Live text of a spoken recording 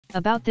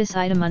About this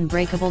item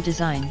unbreakable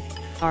design,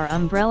 our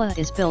umbrella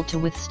is built to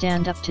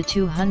withstand up to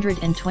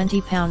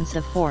 220 pounds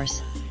of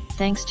force,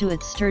 thanks to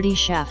its sturdy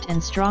shaft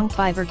and strong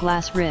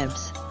fiberglass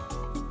ribs.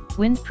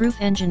 Windproof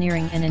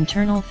engineering and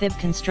internal fib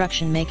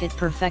construction make it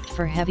perfect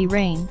for heavy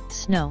rain,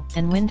 snow,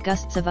 and wind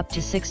gusts of up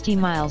to 60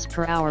 miles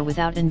per hour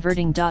without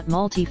inverting.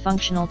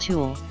 Multifunctional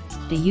tool,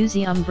 the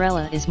UZI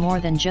umbrella is more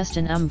than just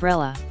an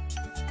umbrella.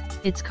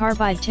 Its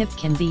carbide tip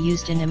can be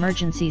used in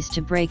emergencies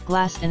to break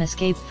glass and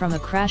escape from a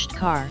crashed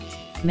car,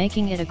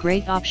 making it a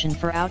great option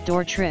for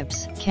outdoor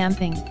trips,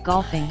 camping,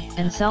 golfing,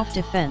 and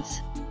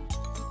self-defense.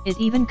 It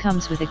even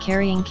comes with a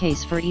carrying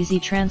case for easy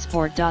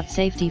transport.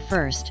 Safety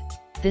first,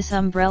 this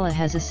umbrella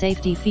has a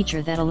safety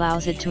feature that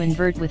allows it to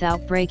invert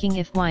without breaking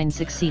if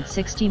winds exceed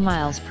 60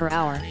 miles per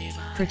hour,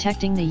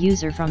 protecting the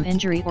user from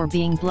injury or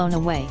being blown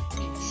away.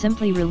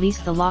 Simply release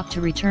the lock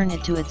to return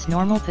it to its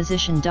normal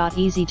position.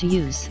 Easy to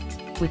use,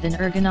 with an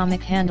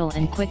ergonomic handle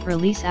and quick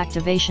release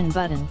activation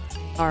button,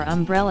 our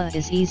umbrella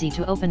is easy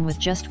to open with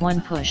just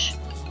one push.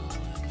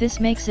 This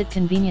makes it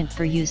convenient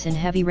for use in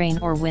heavy rain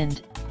or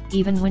wind,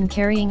 even when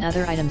carrying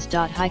other items.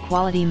 High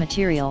quality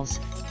materials,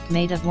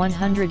 made of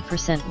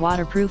 100%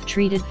 waterproof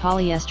treated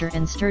polyester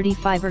and sturdy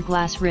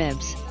fiberglass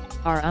ribs,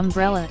 our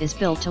umbrella is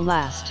built to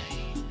last.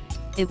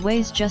 It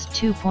weighs just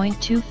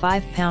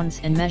 2.25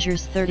 pounds and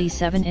measures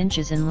 37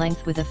 inches in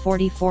length with a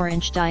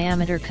 44-inch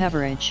diameter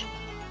coverage.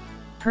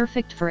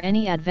 Perfect for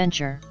any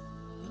adventure.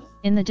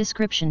 In the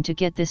description to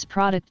get this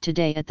product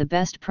today at the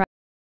best price.